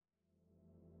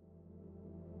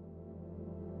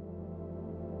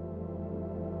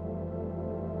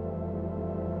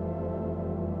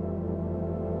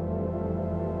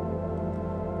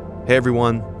Hey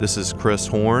everyone, this is Chris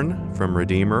Horn from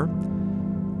Redeemer.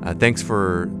 Thanks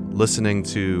for listening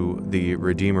to the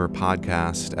Redeemer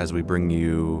podcast as we bring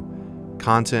you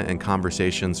content and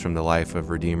conversations from the life of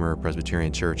Redeemer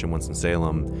Presbyterian Church in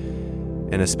Winston-Salem,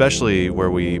 and especially where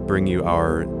we bring you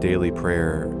our daily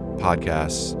prayer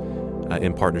podcasts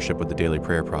in partnership with the Daily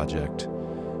Prayer Project.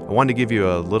 I wanted to give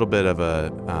you a little bit of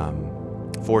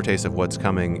a foretaste of what's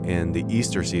coming in the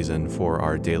Easter season for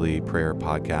our Daily Prayer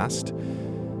podcast.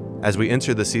 As we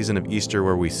enter the season of Easter,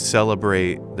 where we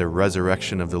celebrate the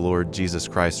resurrection of the Lord Jesus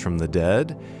Christ from the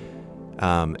dead,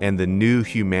 and the new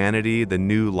humanity, the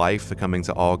new life coming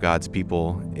to all God's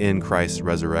people in Christ's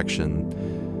resurrection,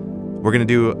 we're going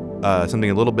to do something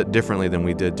a little bit differently than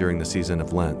we did during the season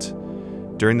of Lent.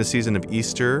 During the season of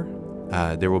Easter,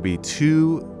 there will be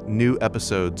 2 new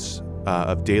episodes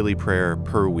of daily prayer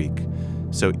per week.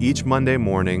 So each Monday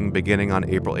morning, beginning on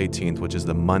April 18th, which is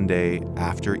the Monday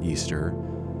after Easter,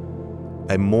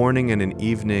 a morning and an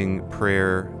evening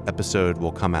prayer episode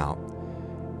will come out.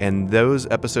 And those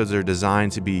episodes are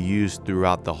designed to be used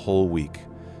throughout the whole week.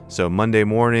 So Monday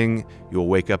morning, you'll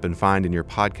wake up and find in your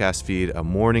podcast feed a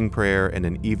morning prayer and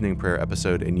an evening prayer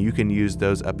episode, and you can use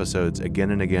those episodes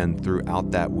again and again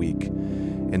throughout that week.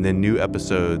 And then new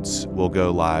episodes will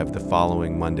go live the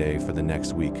following Monday for the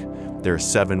next week. There are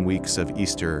 7 weeks of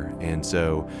Easter, and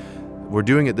so we're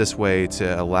doing it this way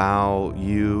to allow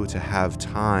you to have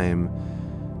time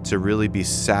to really be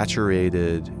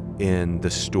saturated in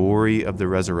the story of the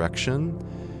resurrection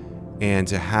and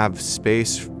to have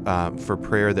space for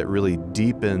prayer that really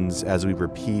deepens as we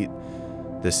repeat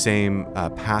the same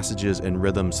passages and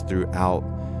rhythms throughout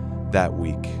that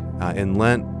week. In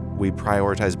Lent, we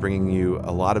prioritize bringing you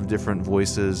a lot of different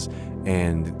voices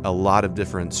and a lot of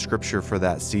different scripture for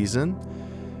that season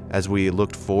as we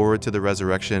looked forward to the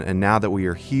resurrection. And now that we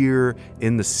are here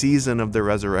in the season of the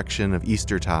resurrection of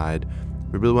Eastertide,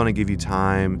 we really want to give you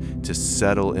time to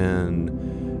settle in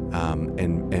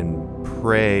and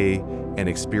pray and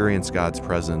experience God's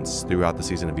presence throughout the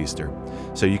season of Easter.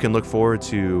 So you can look forward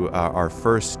to our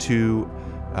first 2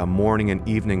 morning and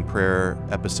evening prayer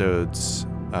episodes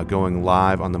going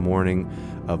live on the morning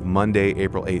of Monday,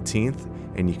 April 18th,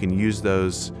 and you can use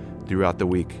those throughout the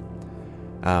week.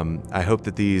 I hope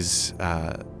that these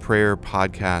prayer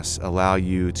podcasts allow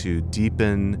you to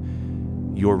deepen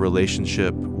your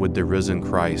relationship with the risen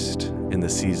Christ in the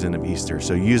season of Easter.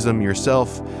 So use them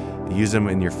yourself, use them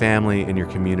in your family, in your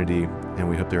community, and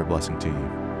we hope they're a blessing to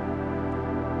you.